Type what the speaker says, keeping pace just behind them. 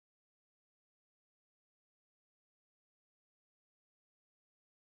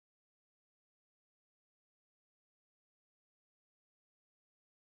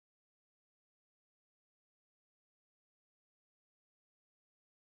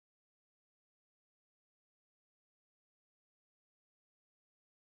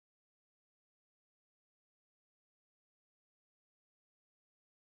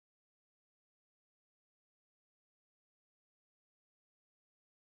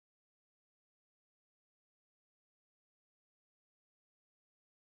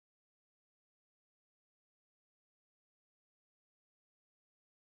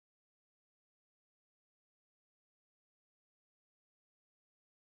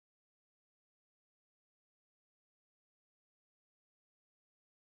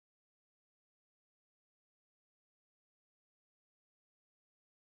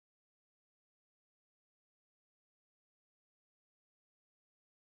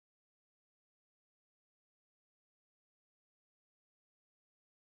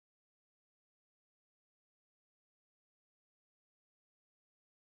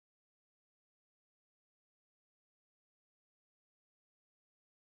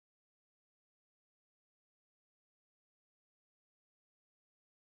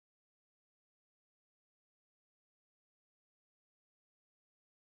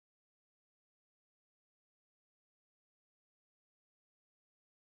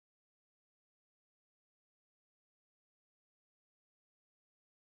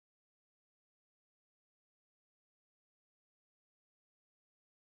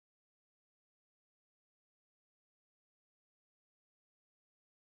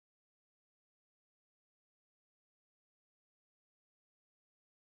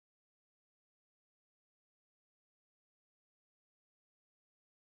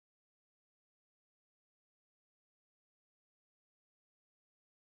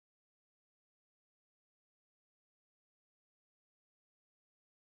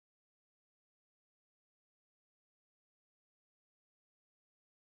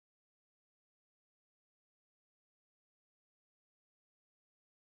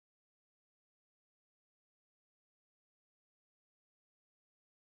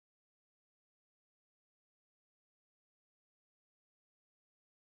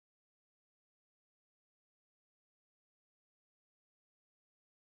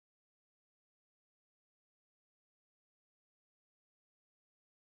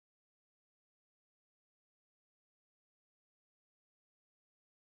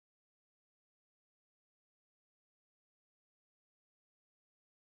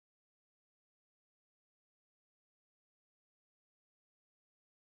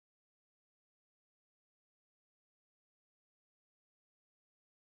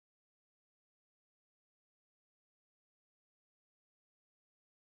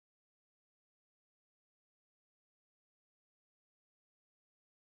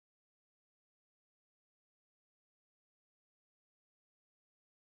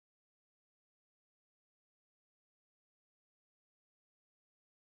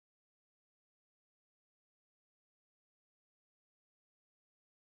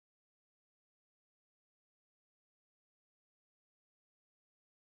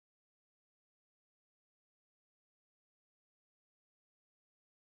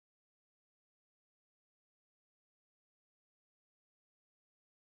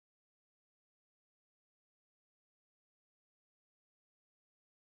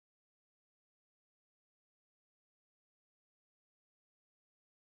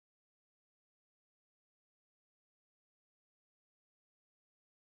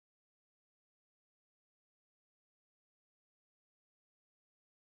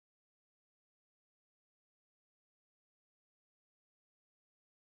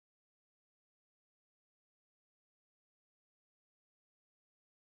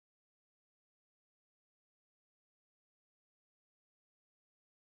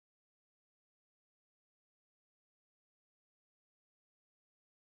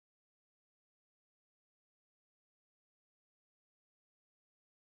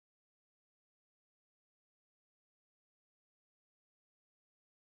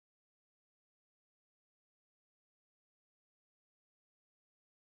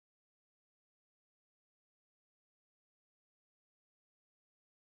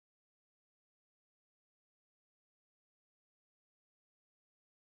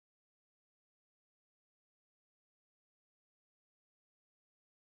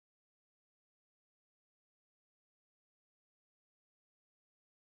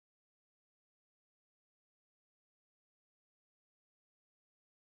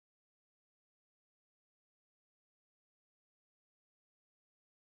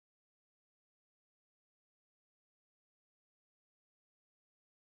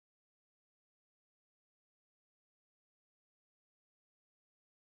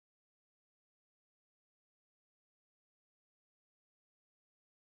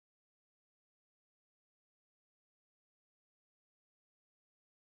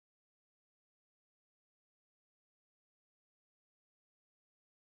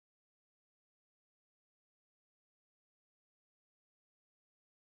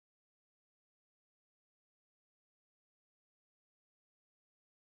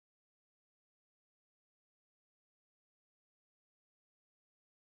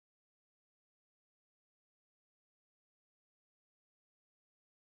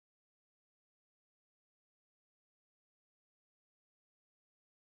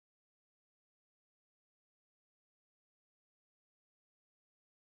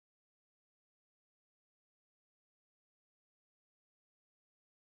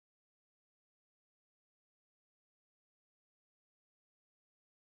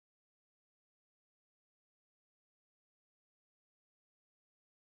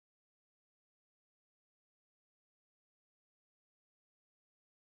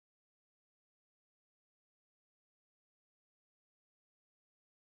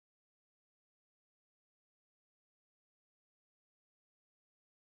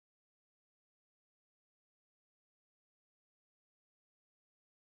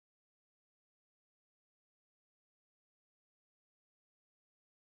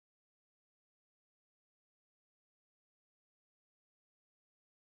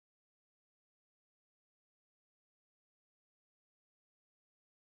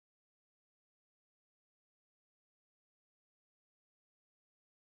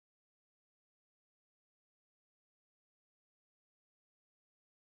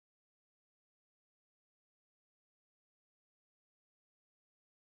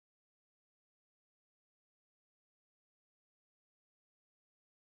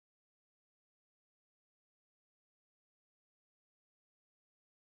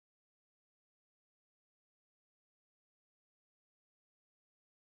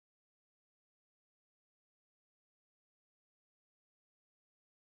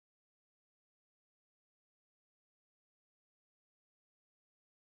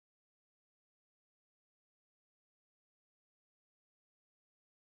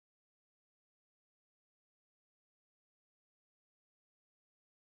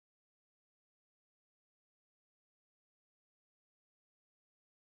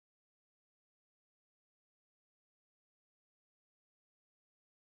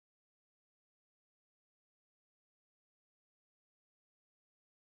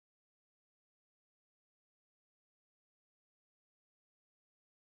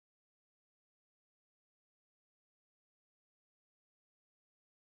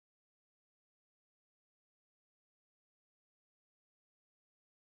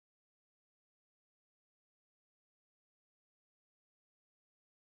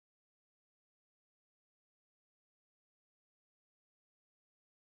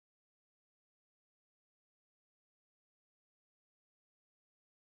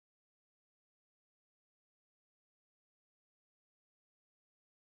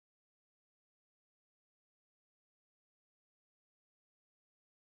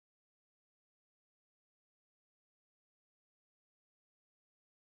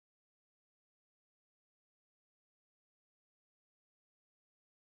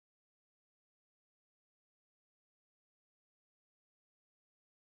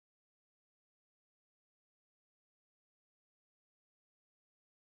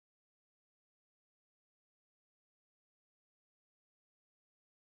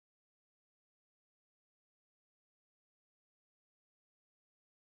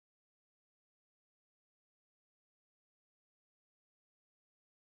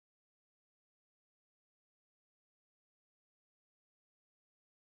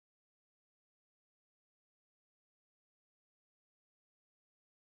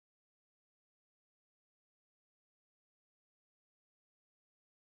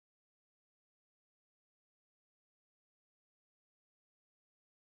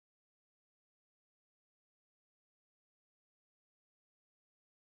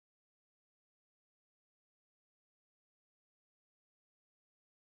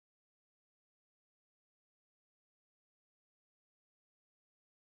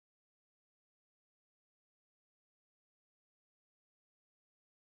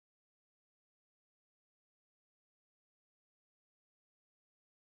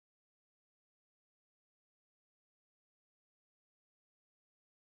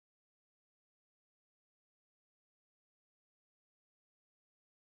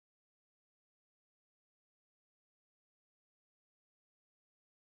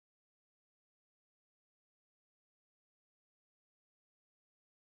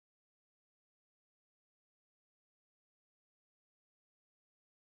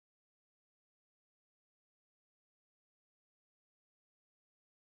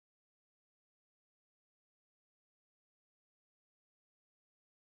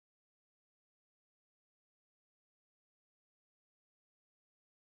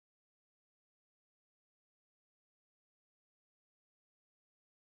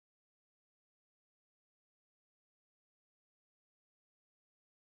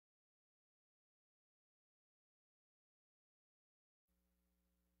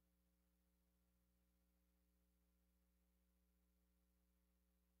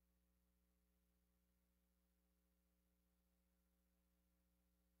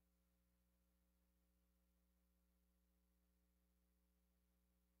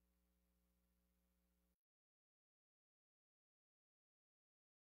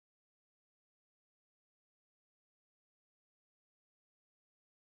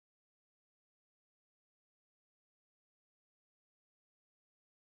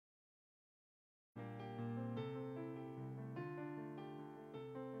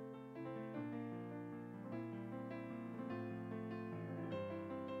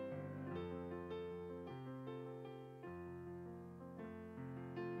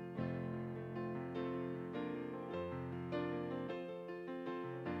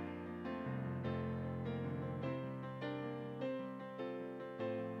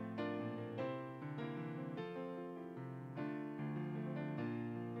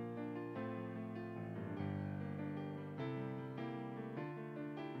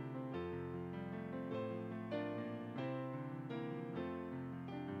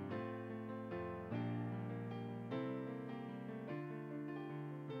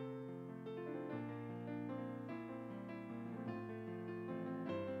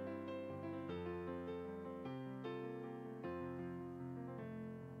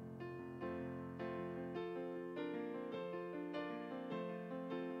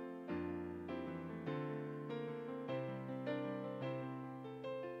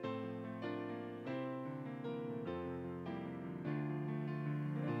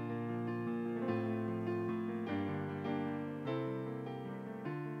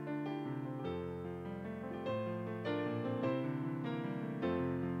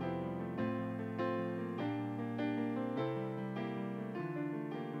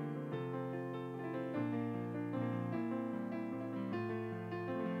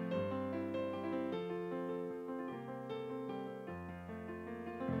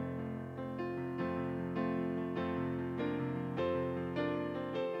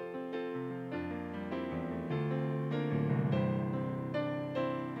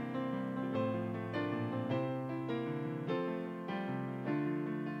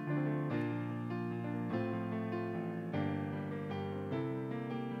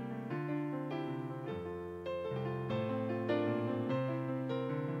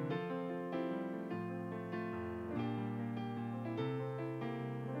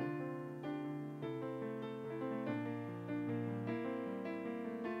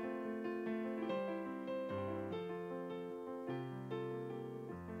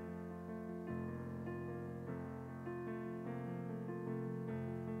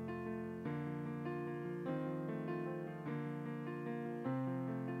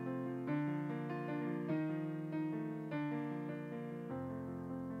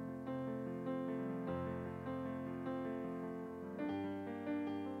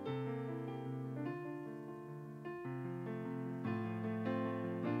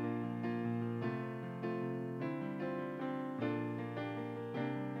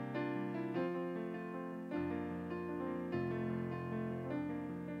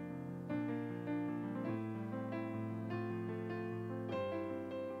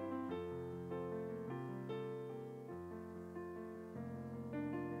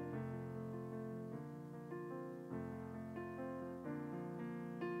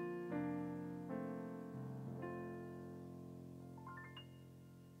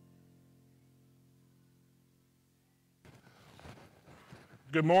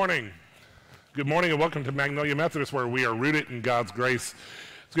Good morning. Good morning and welcome to Magnolia Methodist, where we are rooted in God's grace.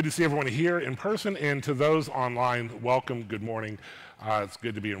 It's good to see everyone here in person, and to those online, welcome, good morning. It's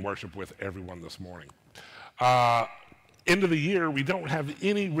good to be in worship with everyone this morning. End of the year, we don't have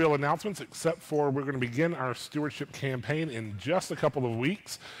any real announcements except for we're going to begin our stewardship campaign in just a couple of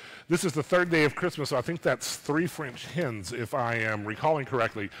weeks. This is the third day of Christmas, so I think that's 3 French hens, if I am recalling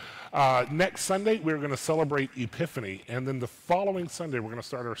correctly. Next Sunday, we're going to celebrate Epiphany, and then the following Sunday, we're going to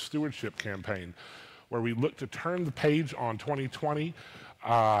start our stewardship campaign, where we look to turn the page on 2020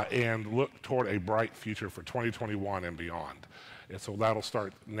 and look toward a bright future for 2021 and beyond. And so that'll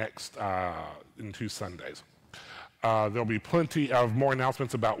start next in 2 Sundays. There'll be plenty of more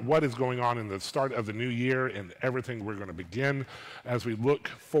announcements about what is going on in the start of the new year and everything we're going to begin as we look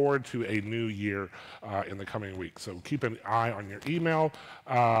forward to a new year in the coming weeks. So keep an eye on your email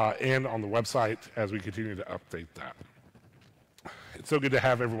and on the website as we continue to update that. It's so good to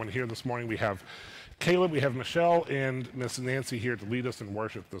have everyone here this morning. We have Caleb, we have Michelle, and Miss Nancy here to lead us in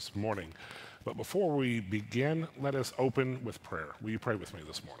worship this morning. But before we begin, let us open with prayer. Will you pray with me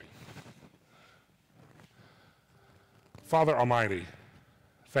this morning? Father Almighty,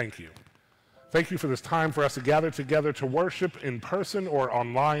 thank you. Thank you for this time for us to gather together to worship in person or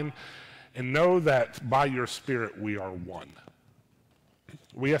online and know that by your Spirit we are one.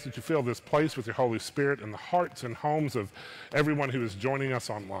 We ask that you fill this place with your Holy Spirit in the hearts and homes of everyone who is joining us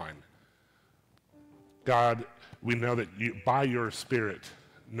online. God, we know that by your Spirit,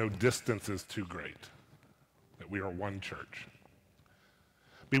 no distance is too great, that we are one church.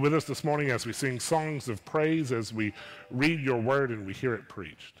 Be with us this morning as we sing songs of praise, as we read your word and we hear it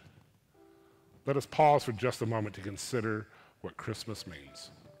preached. Let us pause for just a moment to consider what Christmas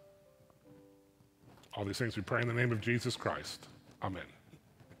means. All these things we pray in the name of Jesus Christ. Amen.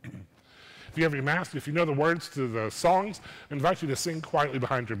 If you have your mask, if you know the words to the songs, I invite you to sing quietly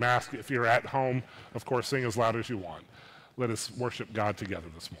behind your mask. If you're at home, of course, sing as loud as you want. Let us worship God together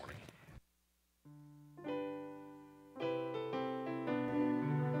this morning.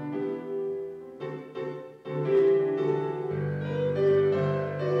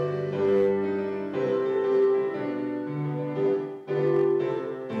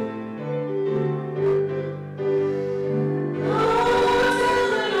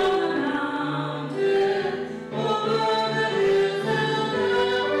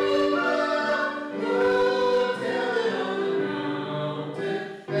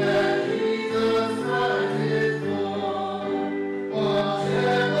 Yeah.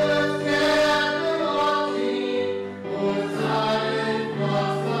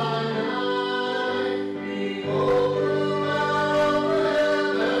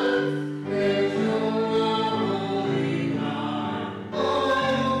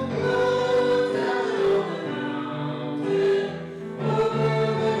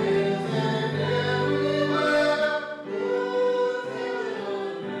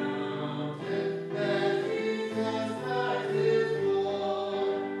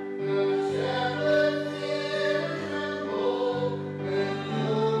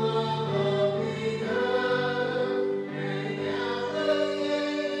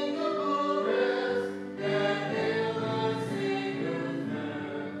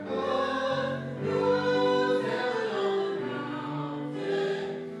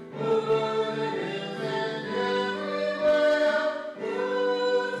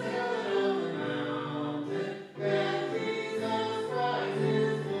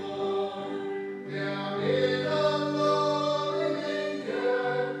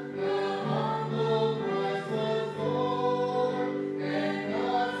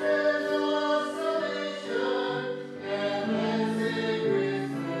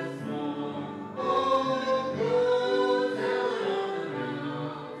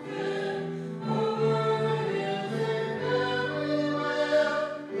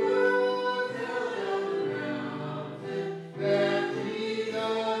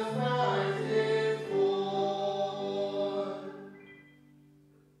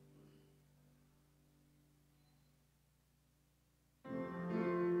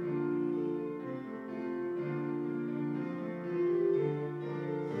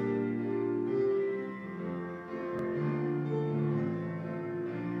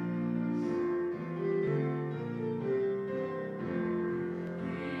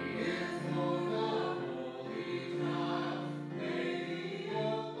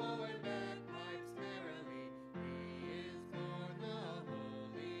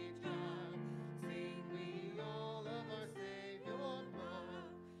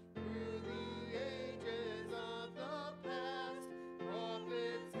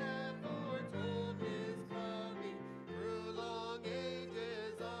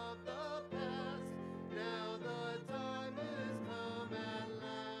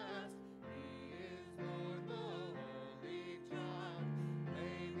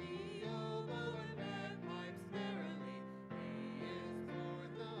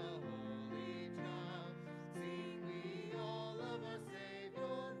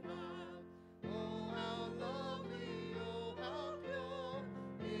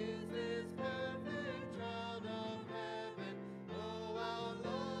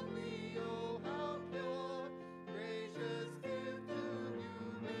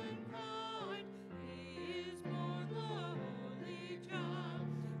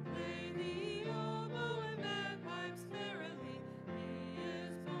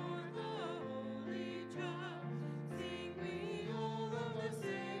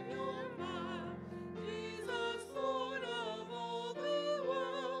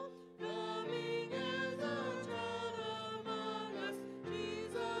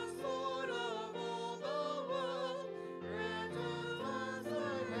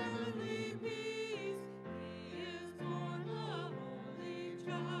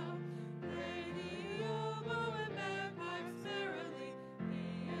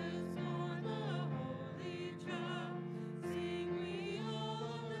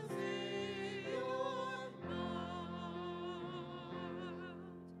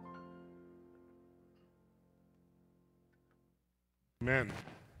 Amen.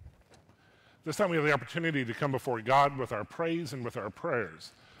 This time we have the opportunity to come before God with our praise and with our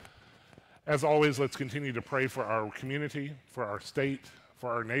prayers. As always, let's continue to pray for our community, for our state, for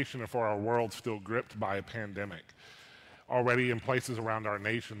our nation, and for our world still gripped by a pandemic. Already in places around our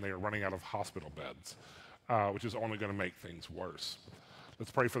nation, they are running out of hospital beds, which is only going to make things worse.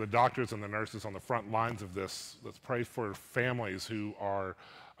 Let's pray for the doctors and the nurses on the front lines of this. Let's pray for families who are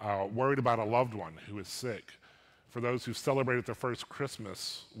worried about a loved one who is sick, for those who celebrated their first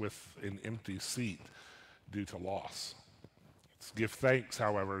Christmas with an empty seat due to loss. Let's give thanks,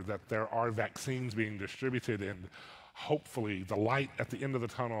 however, that there are vaccines being distributed, and hopefully the light at the end of the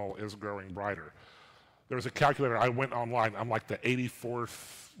tunnel is growing brighter. There was a calculator. I went online. I'm like the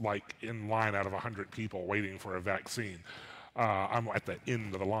 84th in line out of 100 people waiting for a vaccine. I'm at the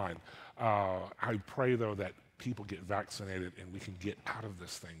end of the line. I pray, though, that people get vaccinated and we can get out of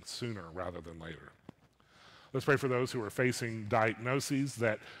this thing sooner rather than later. Let's pray for those who are facing diagnoses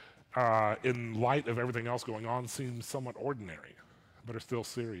that, in light of everything else going on, seem somewhat ordinary, but are still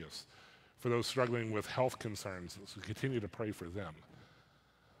serious. For those struggling with health concerns, let's continue to pray for them.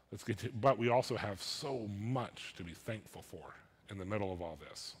 But we also have so much to be thankful for in the middle of all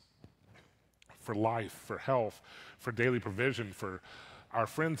this. For life, for health, for daily provision, for our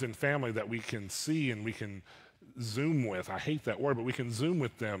friends and family that we can see and we can Zoom with. I hate that word, but we can Zoom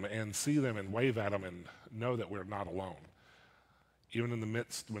with them and see them and wave at them and know that we're not alone. Even in the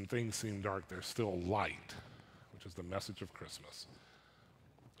midst when things seem dark, there's still light, which is the message of Christmas.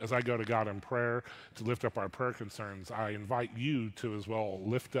 As I go to God in prayer to lift up our prayer concerns, I invite you to as well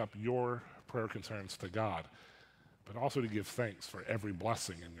lift up your prayer concerns to God, but also to give thanks for every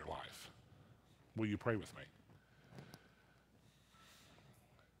blessing in your life. Will you pray with me?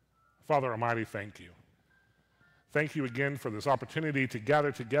 Father Almighty, thank you. Thank you again for this opportunity to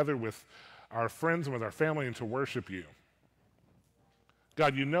gather together with our friends and with our family and to worship you.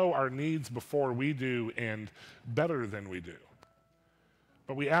 God, you know our needs before we do and better than we do.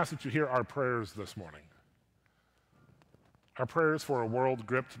 But we ask that you hear our prayers this morning. Our prayers for a world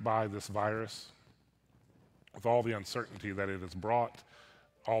gripped by this virus, with all the uncertainty that it has brought,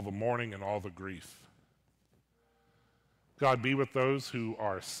 all the mourning and all the grief. God, be with those who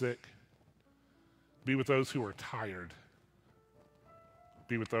are sick. Be with those who are tired.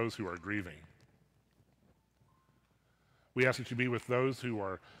 Be with those who are grieving. We ask that you be with those who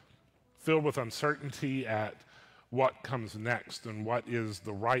are filled with uncertainty at what comes next and what is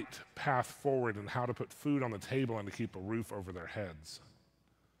the right path forward and how to put food on the table and to keep a roof over their heads.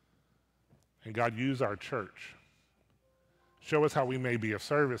 And God, use our church. Show us how we may be of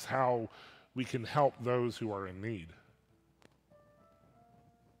service, how we can help those who are in need.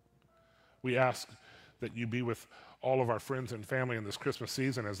 We ask that you be with all of our friends and family in this Christmas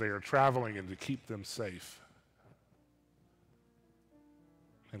season as they are traveling and to keep them safe.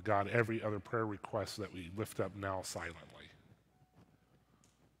 And God, every other prayer request that we lift up now silently.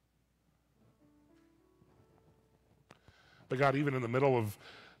 But God, even in the middle of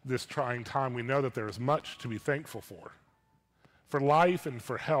this trying time, we know that there is much to be thankful for. For life and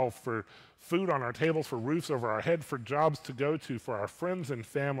for health, for food on our tables, for roofs over our head, for jobs to go to, for our friends and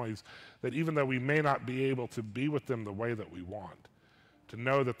families, that even though we may not be able to be with them the way that we want, to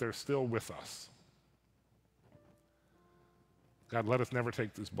know that they're still with us. God, let us never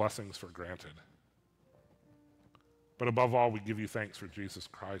take these blessings for granted. But above all, we give you thanks for Jesus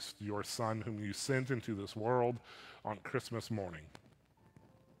Christ, your Son, whom you sent into this world on Christmas morning,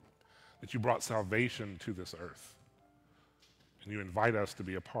 that you brought salvation to this earth. And you invite us to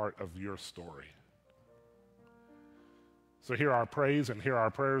be a part of your story. So hear our praise and hear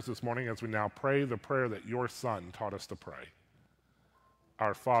our prayers this morning as we now pray the prayer that your Son taught us to pray.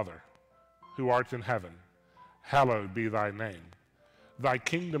 Our Father, who art in heaven, hallowed be thy name. Thy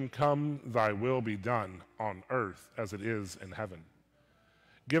kingdom come, thy will be done on earth as it is in heaven.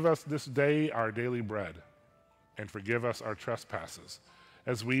 Give us this day our daily bread, and forgive us our trespasses,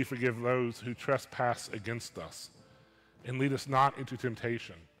 as we forgive those who trespass against us. And lead us not into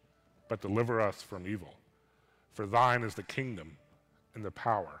temptation, but deliver us from evil. For thine is the kingdom, and the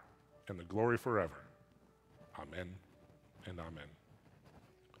power, and the glory forever. Amen and amen.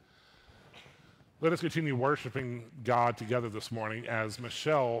 Let us continue worshiping God together this morning as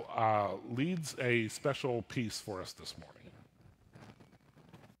Michelle leads a special piece for us this morning.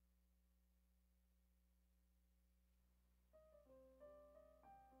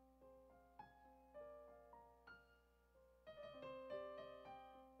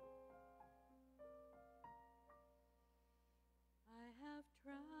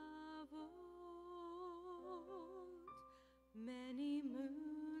 Many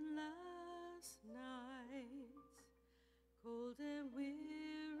moonless nights, cold and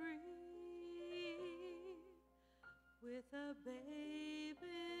a babe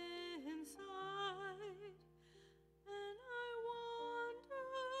inside, and I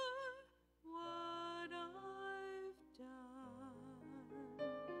wonder what I've done.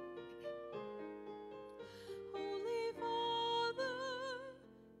 Holy Father,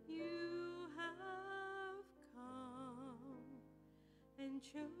 you have come and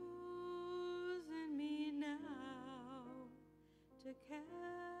chosen me now to carry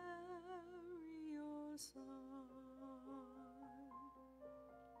your son.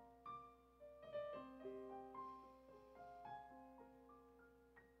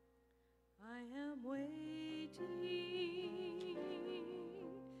 I am waiting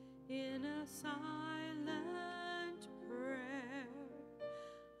in a silent prayer.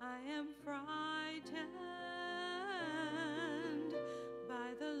 I am frightened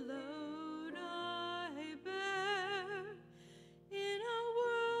by the load I bear in a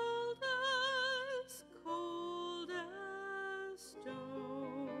world as cold as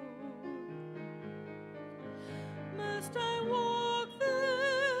stone. Must I walk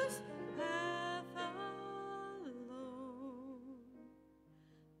this path alone?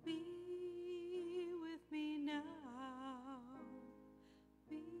 Be with me now.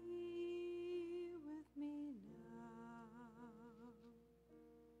 Be with me now.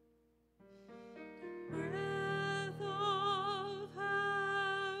 Breath of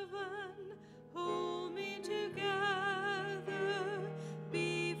heaven, hold me together.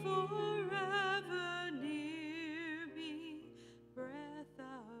 Be forever near me. Breath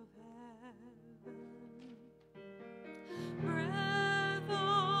of heaven. Breath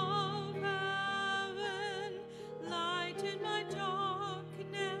of heaven, light in my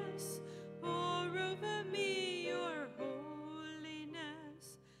darkness, pour over me your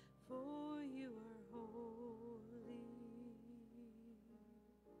holiness, for you are holy.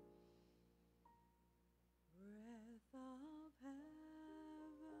 Breath of heaven.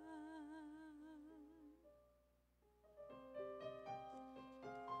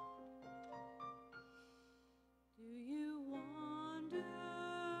 Do you wonder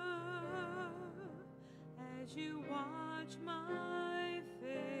as you watch my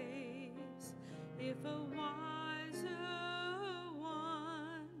face if a wiser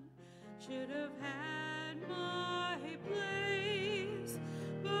one should have had my place?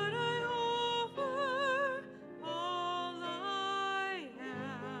 But I offer all I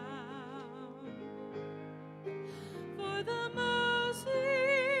am for the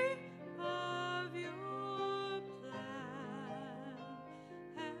mercy of your plan.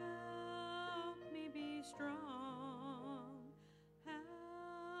 Help me be strong.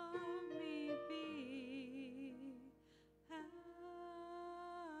 Help me be. Help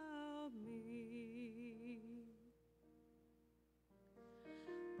me.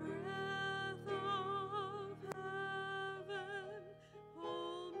 Breath of heaven,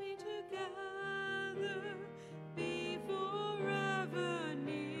 hold me together. Be forever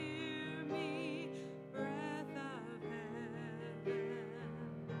near me. Breath of heaven.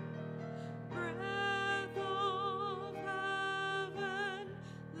 Breath of heaven,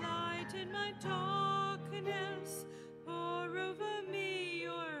 light in my darkness, pour over me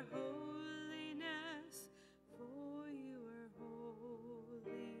your holiness, for you are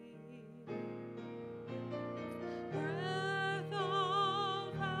holy. Breath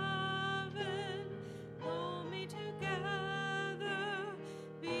of heaven, hold me together,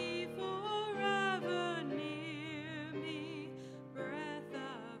 be forever near me. Breath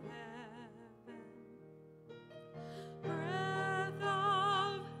of heaven. Breath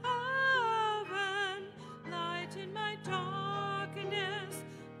of heaven, light in my darkness,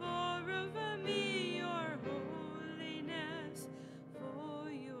 pour over me your holiness, for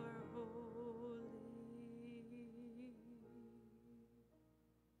you are holy.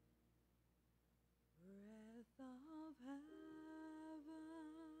 Breath of heaven.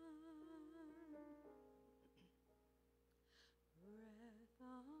 Breath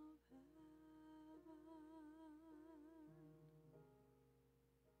of heaven. Breath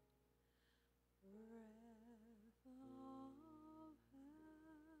of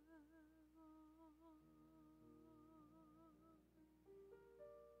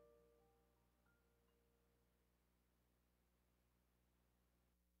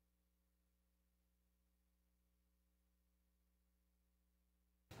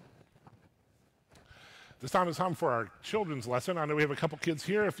This time is time for our children's lesson. I know we have a couple kids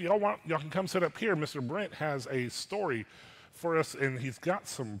here. If y'all want, y'all can come sit up here. Mr. Brent has a story for us, and he's got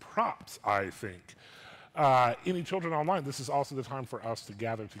some props, I think. Any children online, this is also the time for us to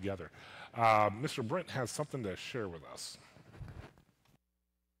gather together. Mr. Brent has something to share with us.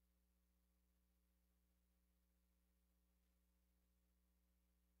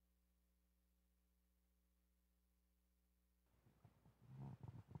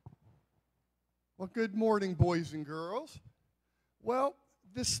 Well, good morning, boys and girls. Well,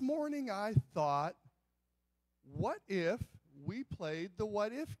 this morning I thought, what if we played the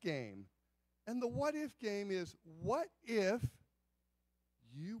what if game? And the what if game is, what if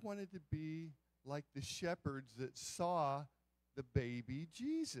you wanted to be like the shepherds that saw the baby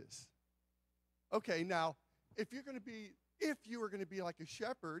Jesus? Okay, now, if you were going to be like a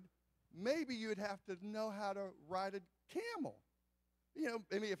shepherd, maybe you'd have to know how to ride a camel. You know,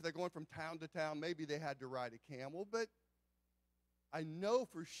 maybe if they're going from town to town, maybe they had to ride a camel. But I know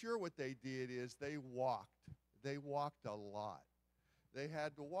for sure what they did is they walked. They walked a lot. They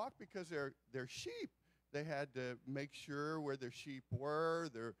had to walk because they're sheep. They had to make sure where their sheep were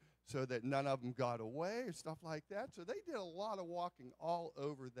so that none of them got away or stuff like that. So they did a lot of walking all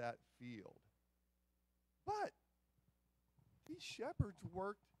over that field. But these shepherds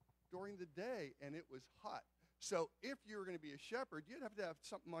worked during the day, and it was hot. So if you were going to be a shepherd, you'd have to have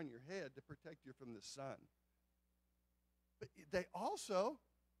something on your head to protect you from the sun. But they also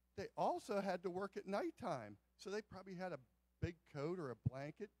had to work at nighttime. So they probably had a big coat or a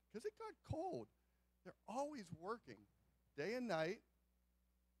blanket because it got cold. They're always working day and night.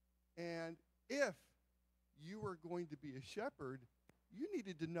 And if you were going to be a shepherd, you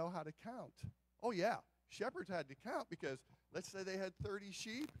needed to know how to count. Oh, yeah, shepherds had to count because let's say they had 30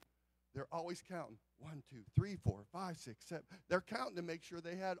 sheep. They're always counting 1, 2, 3, 4, 5, 6, 7. They're counting to make sure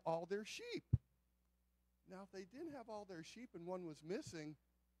they had all their sheep. Now, if they didn't have all their sheep and one was missing,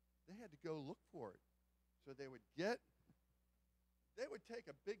 they had to go look for it. So they would take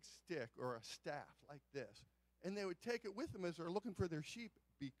a big stick or a staff like this, and they would take it with them as they're looking for their sheep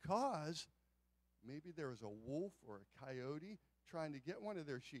because maybe there was a wolf or a coyote trying to get one of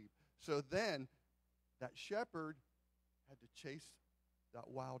their sheep. So then that shepherd had to chase that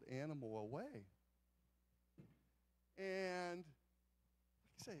wild animal away. And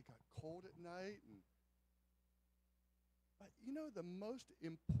like I say, it got cold at night. But you know the most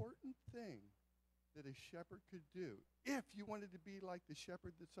important thing that a shepherd could do, if you wanted to be like the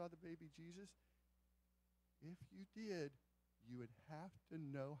shepherd that saw the baby Jesus, if you did, you would have to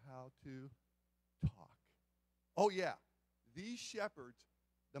know how to talk. Oh yeah, these shepherds,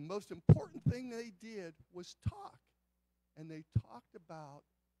 the most important thing they did was talk. And they talked about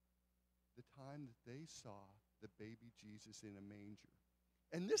the time that they saw the baby Jesus in a manger.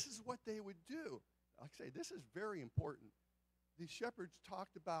 And this is what they would do. Like I say, this is very important. The shepherds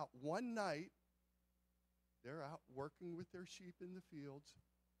talked about one night, they're out working with their sheep in the fields,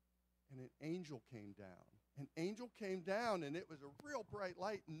 and an angel came down. An angel came down, and it was a real bright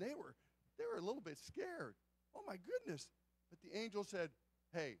light, and they were a little bit scared. Oh, my goodness. But the angel said,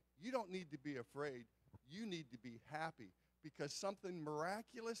 hey, you don't need to be afraid. You need to be happy because something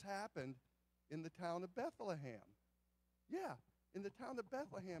miraculous happened in the town of Bethlehem. Yeah, in the town of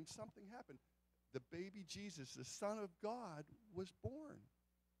Bethlehem, something happened. The baby Jesus, the Son of God, was born.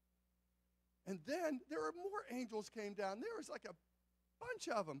 And then there were more angels came down. There was like a bunch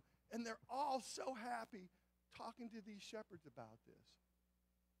of them, and they're all so happy talking to these shepherds about this.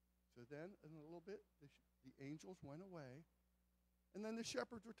 So then, in a little bit, the angels went away, and then the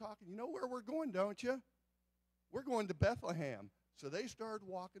shepherds were talking. You know where we're going, don't you? We're going to Bethlehem. So they started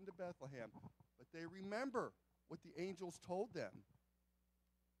walking to Bethlehem. But they remember what the angels told them,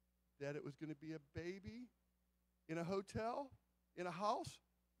 that it was going to be a baby in a hotel, in a house.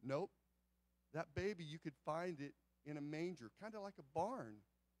 Nope. That baby, you could find it in a manger, kind of like a barn.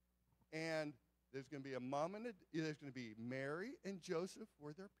 And there's going to be a mom and there's going to be Mary and Joseph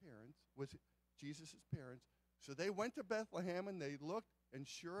were their parents, was Jesus' parents. So they went to Bethlehem and they looked, and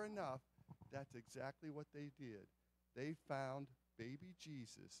sure enough, that's exactly what they did. They found baby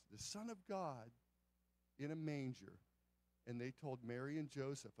Jesus, the Son of God, in a manger. And they told Mary and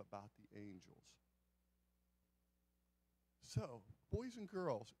Joseph about the angels. So, boys and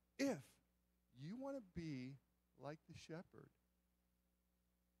girls, if you want to be like the shepherd,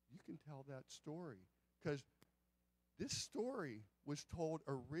 you can tell that story. Because this story was told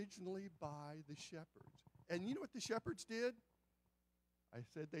originally by the shepherds. And you know what the shepherds did? I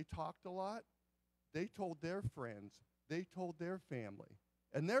said they talked a lot. They told their friends. They told their family.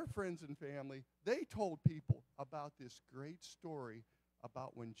 And their friends and family, they told people about this great story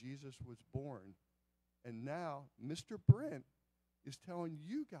about when Jesus was born. And now Mr. Brent is telling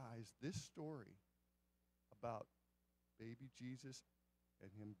you guys this story about baby Jesus and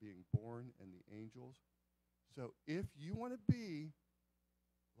him being born and the angels. So if you want to be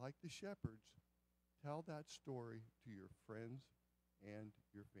like the shepherds, tell that story to your friends and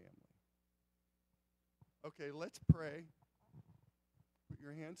your family. Okay, let's pray. Put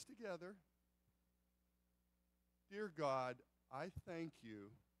your hands together. Dear God, I thank you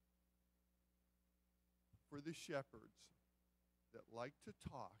for the shepherds that like to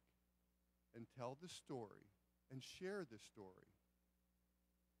talk and tell the story and share the story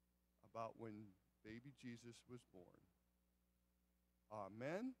about when baby Jesus was born.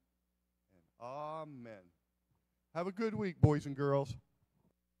 Amen and amen. Have a good week, boys and girls.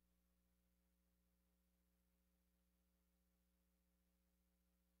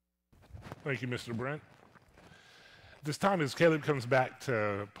 Thank you, Mr. Brent. This time as Caleb comes back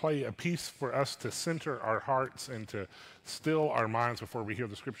to play a piece for us to center our hearts and to still our minds before we hear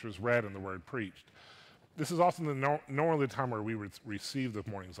the scriptures read and the word preached. This is often normally the time where we receive the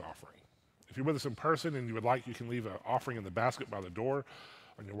morning's offering. If you're with us in person and you would like, you can leave an offering in the basket by the door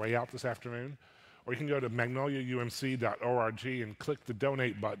on your way out this afternoon. Or you can go to magnoliaumc.org and click the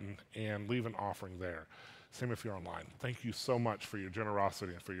donate button and leave an offering there. Same if you're online. Thank you so much for your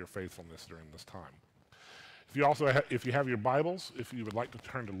generosity and for your faithfulness during this time. If you have your Bibles, if you would like to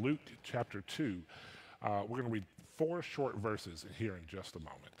turn to Luke chapter 2, we're going to read 4 short verses here in just a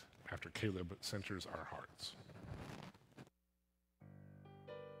moment after Caleb centers our hearts.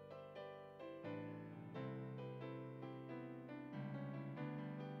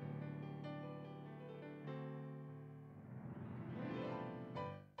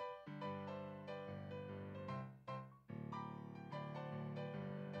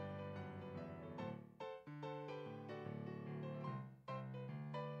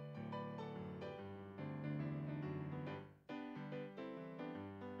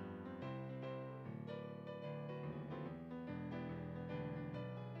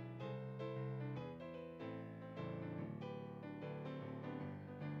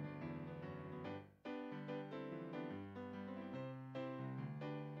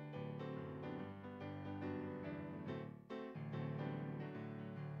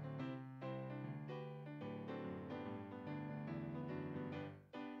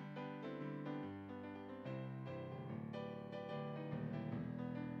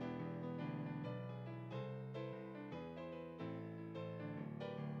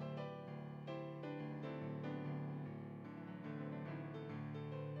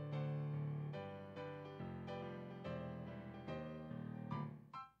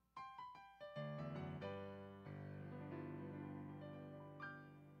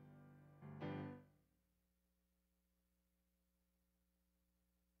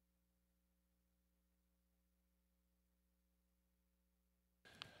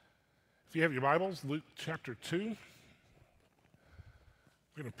 If you have your Bibles, Luke chapter 2, we're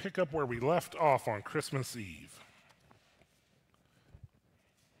going to pick up where we left off on Christmas Eve.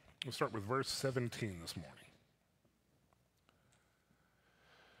 We'll start with verse 17 this morning.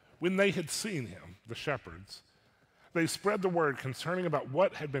 When they had seen him, the shepherds, they spread the word concerning about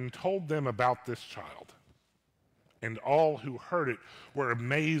what had been told them about this child. And all who heard it were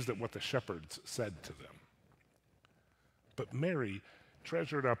amazed at what the shepherds said to them. But Mary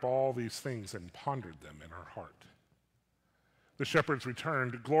treasured up all these things and pondered them in her heart. The shepherds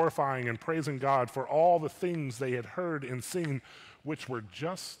returned, glorifying and praising God for all the things they had heard and seen, which were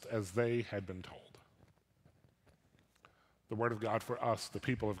just as they had been told. The word of God for us, the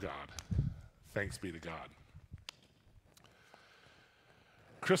people of God. Thanks be to God.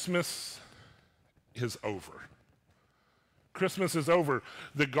 Christmas is over. Christmas is over.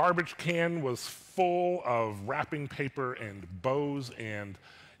 The garbage can was full of wrapping paper and bows and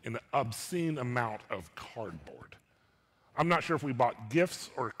an obscene amount of cardboard. I'm not sure if we bought gifts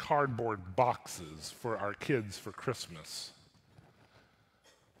or cardboard boxes for our kids for Christmas.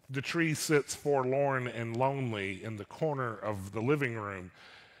 The tree sits forlorn and lonely in the corner of the living room,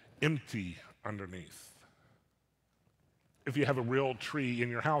 empty underneath. If you have a real tree in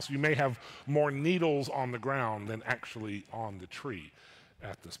your house, you may have more needles on the ground than actually on the tree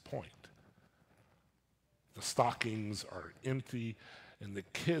at this point. The stockings are empty, and the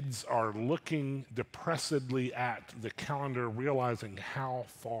kids are looking depressedly at the calendar, realizing how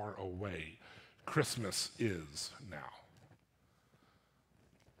far away Christmas is now.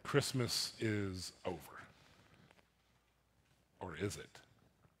 Christmas is over. Or is it?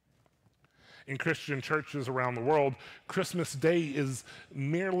 In Christian churches around the world, Christmas Day is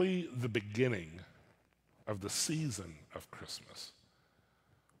merely the beginning of the season of Christmas.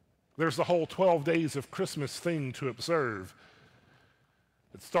 There's the whole 12 days of Christmas thing to observe.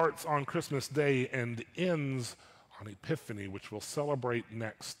 It starts on Christmas Day and ends on Epiphany, which we'll celebrate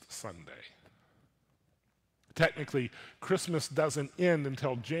next Sunday. Technically, Christmas doesn't end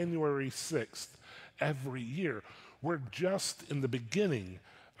until January 6th every year. We're just in the beginning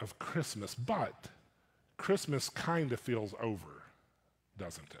of Christmas, but Christmas kind of feels over,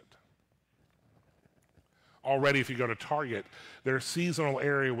 doesn't it? Already, if you go to Target, their seasonal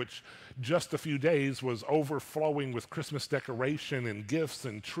area, which just a few days was overflowing with Christmas decoration and gifts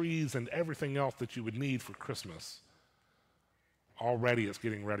and trees and everything else that you would need for Christmas, already it's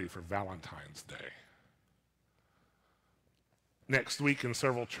getting ready for Valentine's Day. Next week in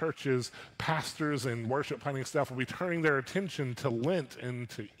several churches, pastors and worship planning staff will be turning their attention to Lent and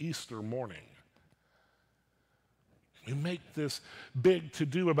to Easter morning. We make this big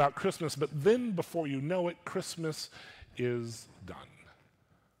to-do about Christmas, but then before you know it, Christmas is done.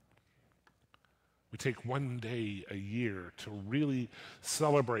 We take one day a year to really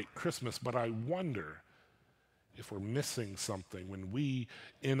celebrate Christmas, but I wonder if we're missing something when we,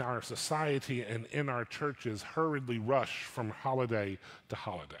 in our society and in our churches, hurriedly rush from holiday to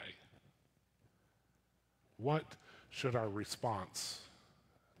holiday. What should our response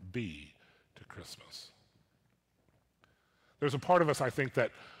be to Christmas? There's a part of us, I think,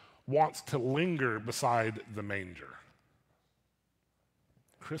 that wants to linger beside the manger.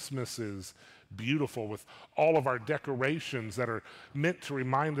 Christmas is beautiful with all of our decorations that are meant to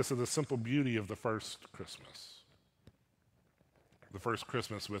remind us of the simple beauty of the first Christmas. The first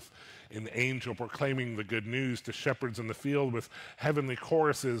Christmas with an angel proclaiming the good news to shepherds in the field with heavenly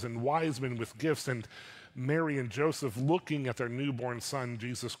choruses and wise men with gifts, and Mary and Joseph looking at their newborn son,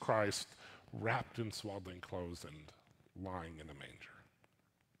 Jesus Christ, wrapped in swaddling clothes and lying in a manger.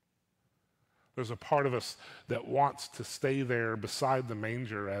 There's a part of us that wants to stay there beside the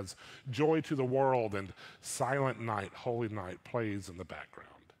manger as Joy to the World and Silent Night, Holy Night plays in the background.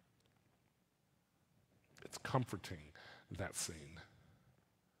 It's comforting, that scene.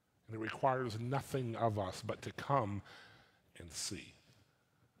 And it requires nothing of us but to come and see.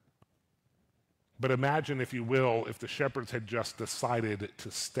 But imagine, if you will, if the shepherds had just decided to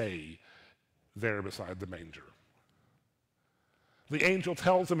stay there beside the manger. The angel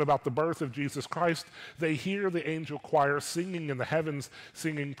tells them about the birth of Jesus Christ. They hear the angel choir singing in the heavens,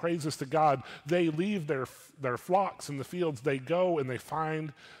 singing praises to God. They leave their flocks in the fields. They go and they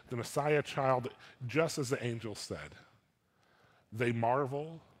find the Messiah child just as the angel said. They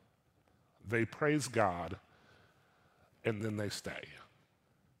marvel, they praise God, and then they stay.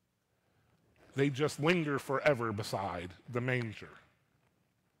 They just linger forever beside the manger.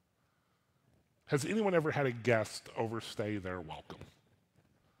 Has anyone ever had a guest overstay their welcome?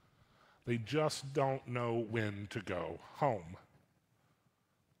 They just don't know when to go home.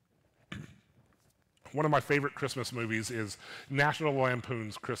 One of my favorite Christmas movies is National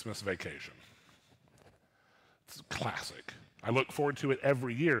Lampoon's Christmas Vacation. It's a classic. I look forward to it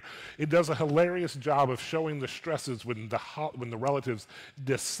every year. It does a hilarious job of showing the stresses when the relatives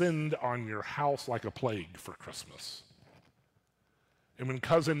descend on your house like a plague for Christmas. And when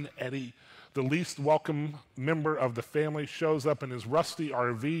Cousin Eddie, the least welcome member of the family, shows up in his rusty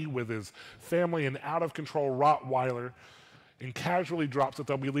RV with his family and out-of-control Rottweiler and casually drops that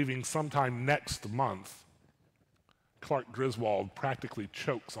they'll be leaving sometime next month, Clark Griswold practically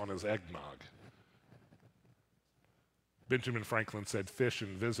chokes on his eggnog. Benjamin Franklin said fish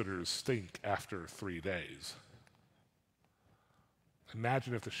and visitors stink after 3 days.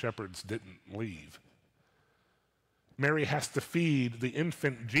 Imagine if the shepherds didn't leave. Mary has to feed the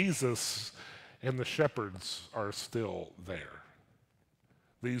infant Jesus, and the shepherds are still there.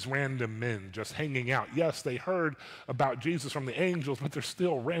 These random men just hanging out. Yes, they heard about Jesus from the angels, but they're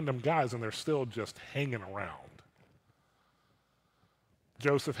still random guys, and they're still just hanging around.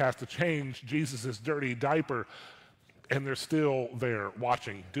 Joseph has to change Jesus' dirty diaper, and they're still there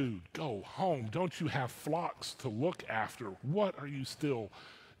watching. Dude, go home. Don't you have flocks to look after? What are you still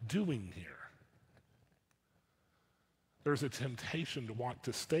doing here? There's a temptation to want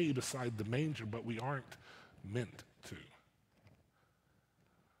to stay beside the manger, but we aren't meant to.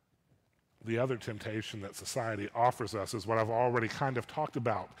 The other temptation that society offers us is what I've already kind of talked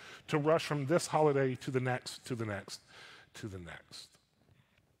about, to rush from this holiday to the next, to the next, to the next.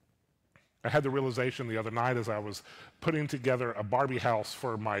 I had the realization the other night as I was putting together a Barbie house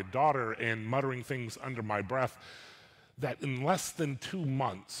for my daughter and muttering things under my breath that in less than 2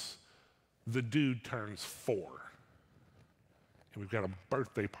 months, the dude turns 4. And we've got a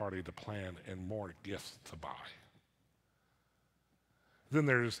birthday party to plan and more gifts to buy. Then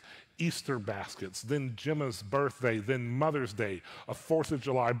there's Easter baskets, then Gemma's birthday, then Mother's Day, a 4th of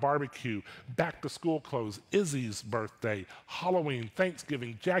July barbecue, back to school clothes, Izzy's birthday, Halloween,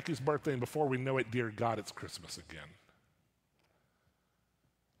 Thanksgiving, Jackie's birthday, and before we know it, dear God, it's Christmas again.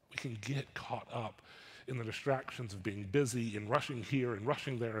 We can get caught up in the distractions of being busy and rushing here and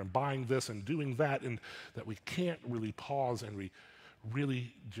rushing there and buying this and doing that, and that we can't really pause and we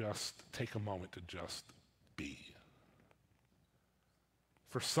really just take a moment to just be.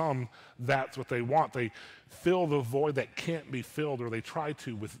 For some, that's what they want. They fill the void that can't be filled, or they try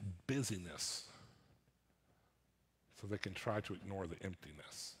to with busyness so they can try to ignore the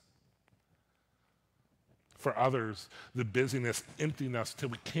emptiness. For others, the busyness empties us till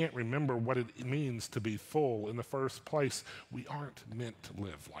we can't remember what it means to be full in the first place. We aren't meant to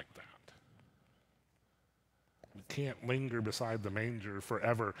live like that. We can't linger beside the manger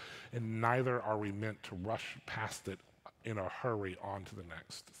forever, and neither are we meant to rush past it in a hurry on to the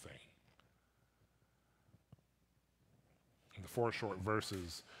next thing. In the 4 short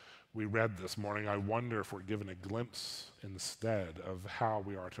verses we read this morning, I wonder if we're given a glimpse instead of how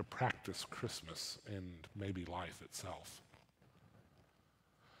we are to practice Christmas and maybe life itself.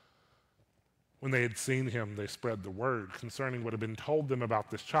 When they had seen him, they spread the word concerning what had been told them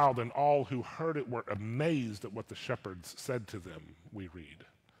about this child, and all who heard it were amazed at what the shepherds said to them, we read.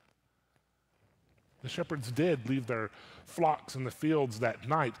 The shepherds did leave their flocks in the fields that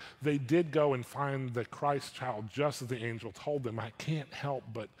night. They did go and find the Christ child just as the angel told them. I can't help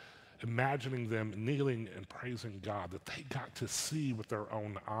but imagining them kneeling and praising God, that they got to see with their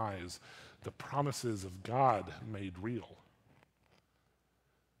own eyes the promises of God made real.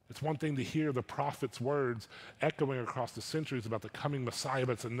 It's one thing to hear the prophet's words echoing across the centuries about the coming Messiah,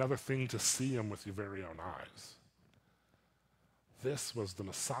 but it's another thing to see him with your very own eyes. This was the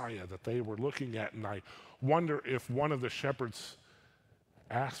Messiah that they were looking at, and I wonder if one of the shepherds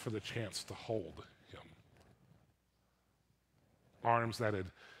asked for the chance to hold him. Arms that had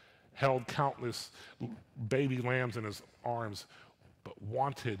held countless baby lambs in his arms, but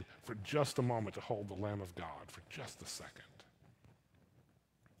wanted for just a moment to hold the Lamb of God for just a second.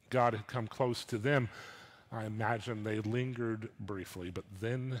 God had come close to them. I imagine they lingered briefly, but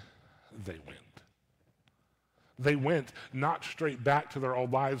then they went. They went not straight back to their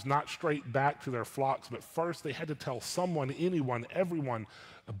old lives, not straight back to their flocks, but first they had to tell someone, anyone, everyone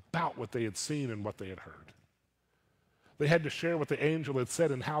about what they had seen and what they had heard. They had to share what the angel had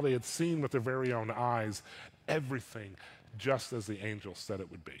said and how they had seen with their very own eyes, everything just as the angel said it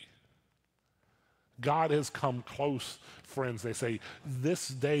would be. God has come close, friends. They say, this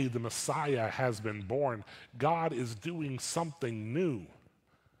day the Messiah has been born. God is doing something new.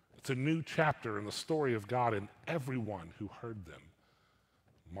 It's a new chapter in the story of God, and everyone who heard them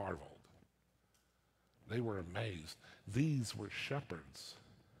marveled. They were amazed. These were shepherds.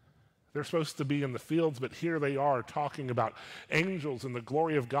 They're supposed to be in the fields, but here they are talking about angels and the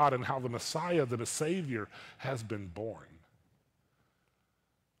glory of God and how the Messiah, the Savior, has been born.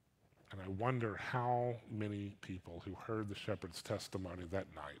 And I wonder how many people who heard the shepherd's testimony that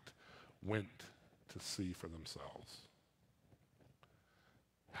night went to see for themselves.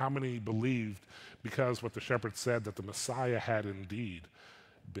 How many believed because what the shepherd said that the Messiah had indeed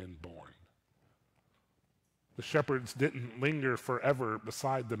been born? The shepherds didn't linger forever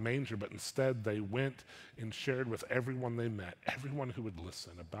beside the manger, but instead they went and shared with everyone they met, everyone who would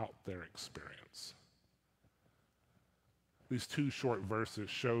listen, about their experience. These 2 short verses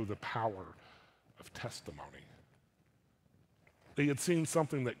show the power of testimony. They had seen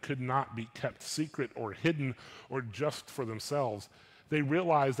something that could not be kept secret or hidden or just for themselves. They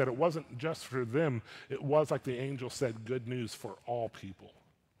realized that it wasn't just for them. It was, like the angel said, good news for all people.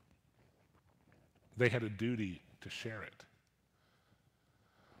 They had a duty to share it.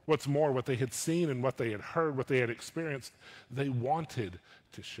 What's more, what they had seen and what they had heard, what they had experienced, they wanted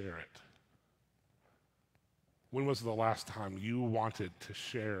to share it. When was the last time you wanted to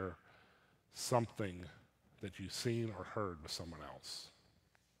share something that you've seen or heard with someone else?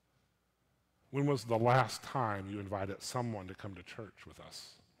 When was the last time you invited someone to come to church with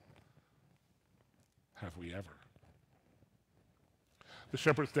us? Have we ever? The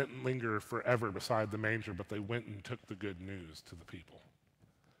shepherds didn't linger forever beside the manger, but they went and took the good news to the people.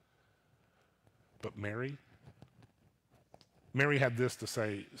 But Mary had this to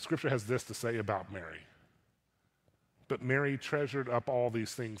say. Scripture has this to say about Mary. But Mary treasured up all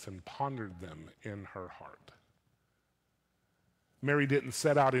these things and pondered them in her heart. Mary didn't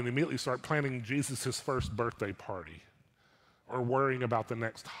set out and immediately start planning Jesus' first birthday party or worrying about the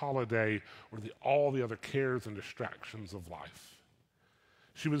next holiday or all the other cares and distractions of life.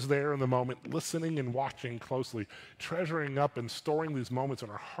 She was there in the moment, listening and watching closely, treasuring up and storing these moments in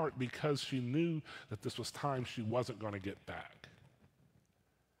her heart because she knew that this was time she wasn't going to get back.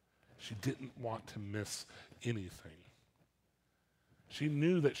 She didn't want to miss anything. She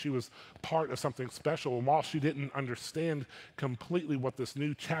knew that she was part of something special, and while she didn't understand completely what this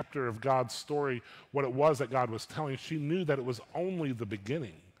new chapter of God's story, what it was that God was telling, she knew that it was only the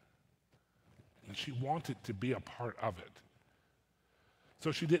beginning, and she wanted to be a part of it.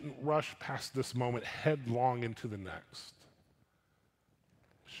 So she didn't rush past this moment headlong into the next.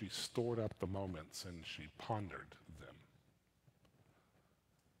 She stored up the moments and she pondered them.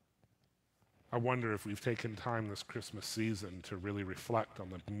 I wonder if we've taken time this Christmas season to really reflect on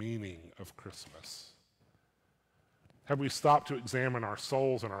the meaning of Christmas. Have we stopped to examine our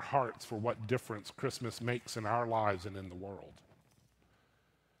souls and our hearts for what difference Christmas makes in our lives and in the world?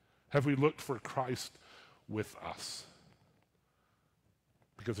 Have we looked for Christ with us?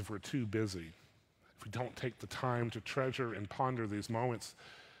 Because if we're too busy, if we don't take the time to treasure and ponder these moments,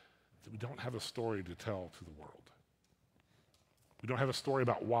 then we don't have a story to tell to the world. We don't have a story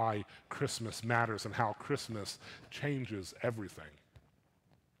about why Christmas matters and how Christmas changes everything.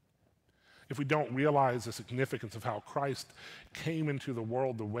 If we don't realize the significance of how Christ came into the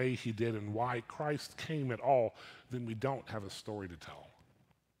world the way he did and why Christ came at all, then we don't have a story to tell.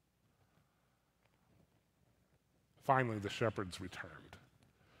 Finally, the shepherds returned,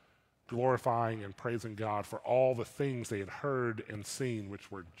 glorifying and praising God for all the things they had heard and seen,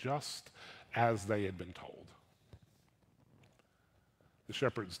 which were just as they had been told. The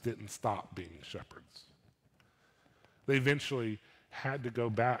shepherds didn't stop being shepherds. They eventually had to go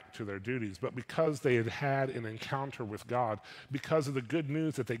back to their duties, but because they had had an encounter with God, because of the good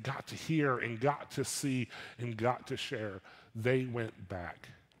news that they got to hear and got to see and got to share, they went back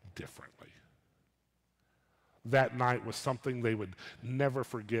differently. That night was something they would never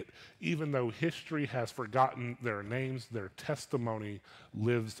forget. Even though history has forgotten their names, their testimony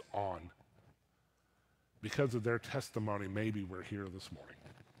lives on. Because of their testimony, maybe we're here this morning.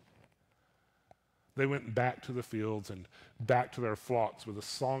 They went back to the fields and back to their flocks with a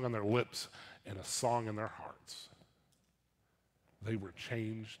song on their lips and a song in their hearts. They were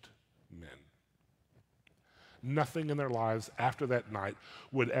changed men. Nothing in their lives after that night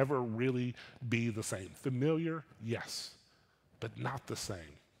would ever really be the same. Familiar, yes, but not the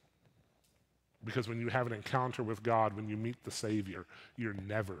same. Because when you have an encounter with God, when you meet the Savior, you're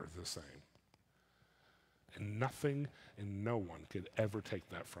never the same. And nothing and no one could ever take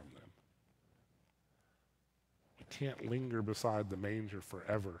that from them. We can't linger beside the manger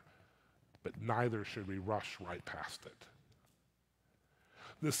forever, but neither should we rush right past it.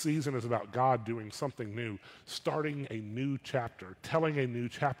 This season is about God doing something new, starting a new chapter, telling a new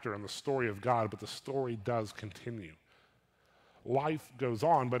chapter in the story of God, but the story does continue. Life goes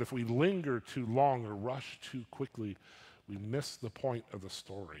on, but if we linger too long or rush too quickly, we miss the point of the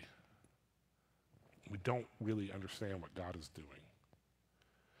story. We don't really understand what God is doing.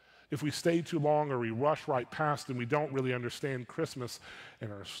 If we stay too long or we rush right past, then we don't really understand Christmas,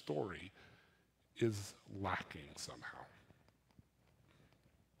 and our story is lacking somehow.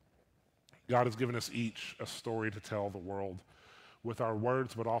 God has given us each a story to tell the world with our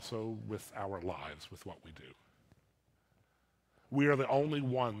words, but also with our lives, with what we do. We are the only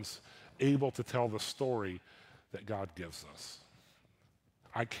ones able to tell the story that God gives us.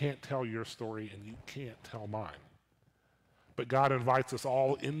 I can't tell your story, and you can't tell mine. But God invites us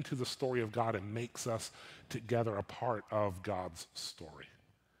all into the story of God and makes us together a part of God's story.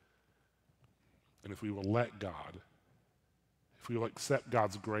 And if we will let God, if we will accept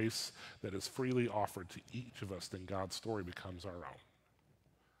God's grace that is freely offered to each of us, then God's story becomes our own.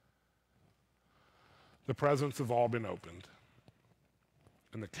 The presents have all been opened,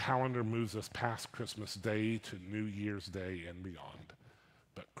 and the calendar moves us past Christmas Day to New Year's Day and beyond.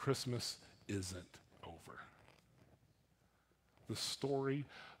 But Christmas isn't over. The story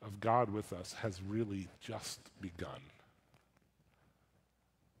of God with us has really just begun.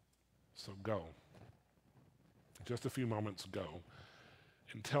 So go. In just a few moments, go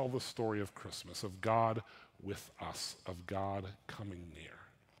and tell the story of Christmas, of God with us, of God coming near.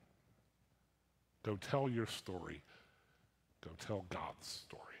 Go tell your story. Go tell God's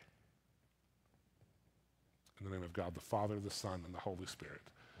story. In the name of God, the Father, the Son, and the Holy Spirit,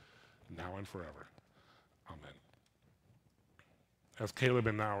 now and forever. Amen. As Caleb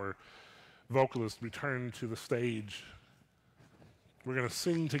and our vocalist return to the stage, we're going to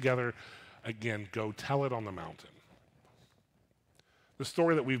sing together again, Go Tell It on the Mountain. The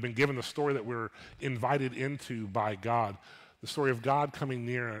story that we've been given, the story that we're invited into by God, the story of God coming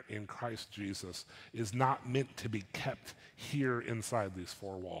near in Christ Jesus is not meant to be kept here inside these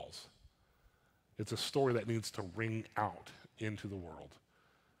four walls. It's a story that needs to ring out into the world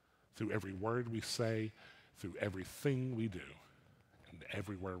through every word we say, through everything we do, and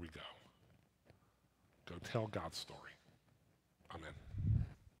everywhere we go. Go tell God's story. Amen.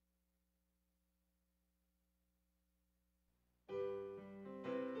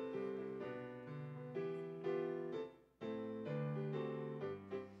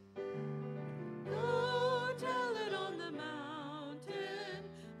 Go tell it on the mountain,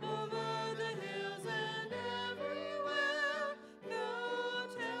 over the hills and everywhere. Go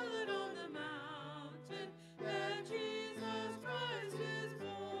tell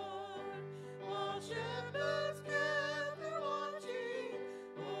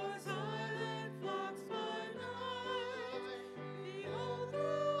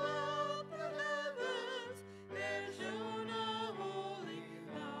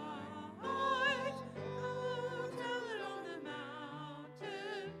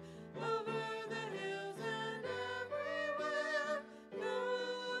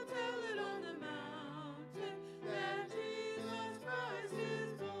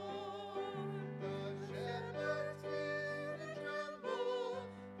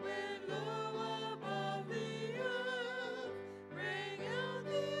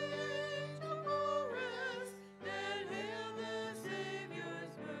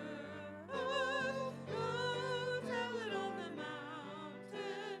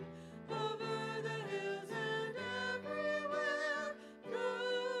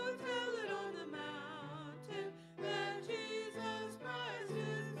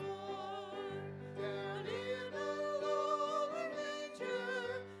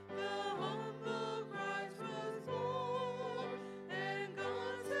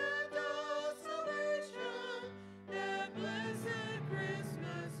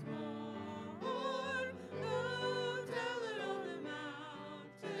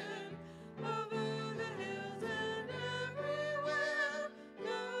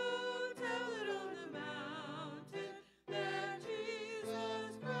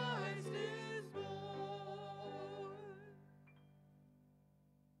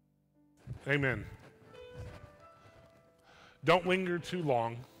Amen. Don't linger too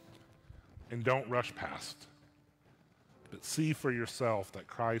long and don't rush past, but see for yourself that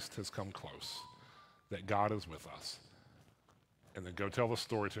Christ has come close, that God is with us. And then go tell the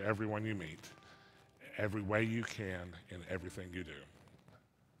story to everyone you meet, every way you can in everything you do.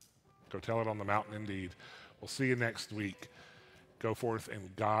 Go tell it on the mountain indeed. We'll see you next week. Go forth in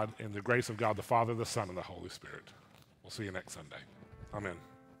God, in the grace of God, the Father, the Son, and the Holy Spirit. We'll see you next Sunday. Amen.